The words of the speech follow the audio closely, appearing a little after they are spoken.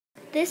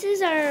This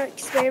is our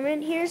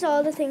experiment. Here's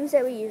all the things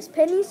that we use.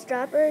 Pennies,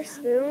 dropper,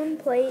 spoon,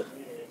 plate,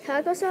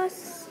 taco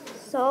sauce,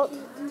 salt,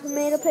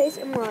 tomato paste,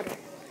 and water,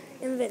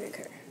 and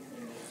vinegar.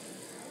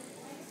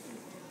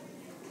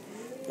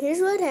 Here's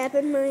what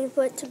happened when we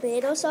put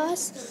tomato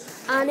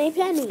sauce on a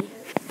penny.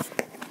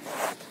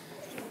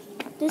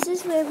 This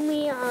is when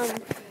we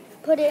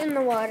put it in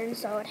the water and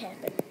saw what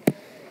happened.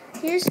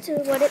 Here's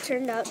what it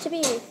turned out to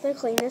be, the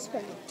cleanest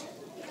penny.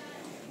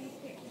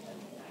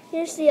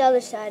 Here's the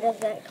other side of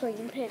that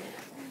clean penny.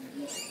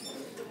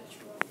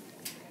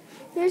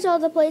 Here's all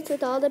the plates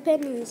with all the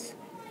pennies.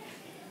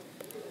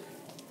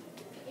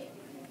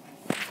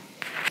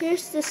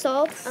 Here's the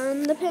salt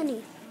on the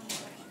penny.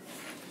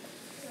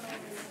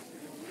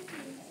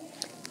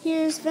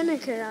 Here's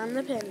vinegar on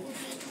the penny.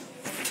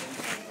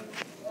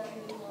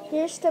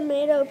 Here's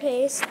tomato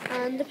paste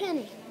on the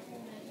penny.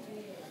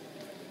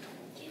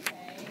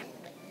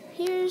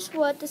 Here's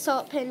what the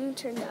salt penny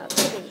turned out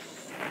to be.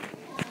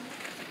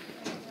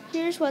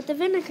 Here's what the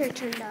vinegar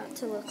turned out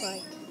to look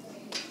like.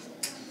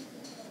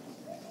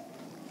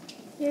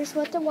 Here's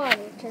what the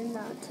water turned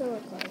out to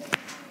look like.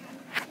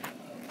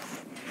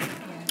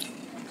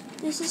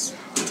 This is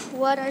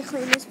what our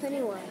cleanest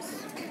penny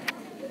was.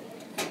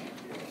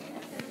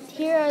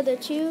 Here are the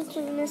two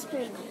cleanest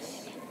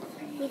pennies.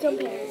 We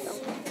compared them.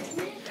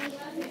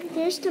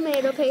 Here's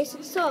tomato paste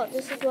and salt.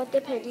 This is what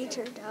the penny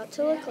turned out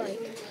to look like.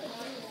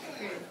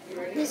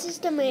 This is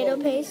tomato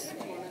paste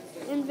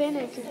and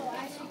vinegar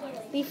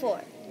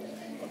before.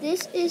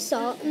 This is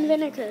salt and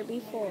vinegar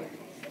before.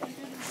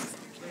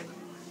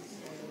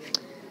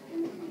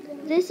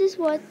 This is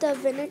what the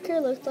vinegar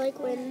looked like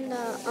when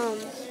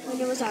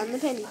it was on the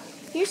penny.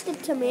 Here's the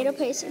tomato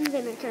paste and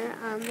vinegar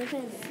on the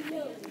penny.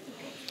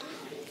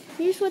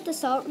 Here's what the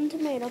salt and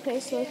tomato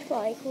paste looked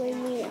like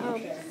when we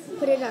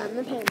put it on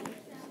the penny.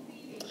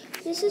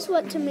 This is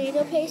what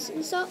tomato paste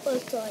and salt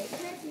looked like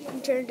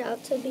and turned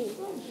out to be.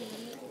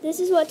 This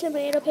is what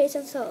tomato paste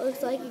and salt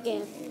looks like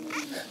again.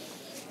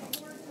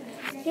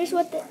 Here's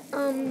what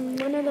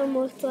one of them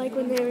looked like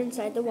when they were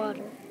inside the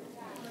water.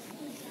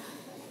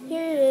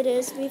 Here it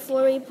is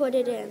before we put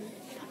it in.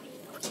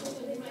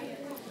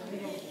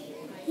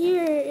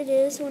 Here it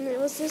is when it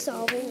was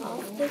dissolving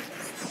off the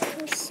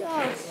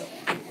sauce.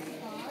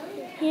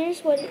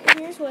 Here's what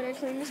our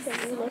cleanest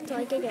penny looked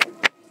like again.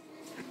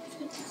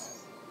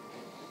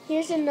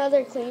 Here's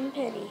another clean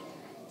penny.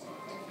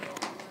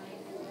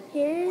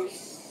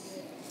 Here's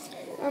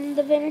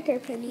the vinegar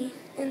penny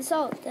and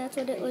salt. That's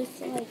what it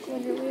looked like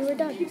when we were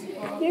done.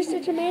 Here's the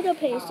tomato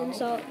paste and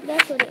salt.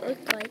 That's what it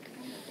looked like.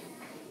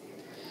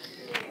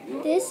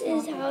 This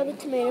is how the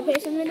tomato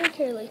paste and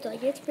vinegar looked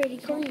like. It's pretty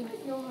clean.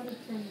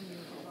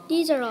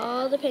 These are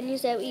all the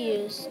pennies that we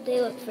use.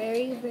 They look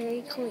very,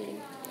 very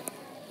clean.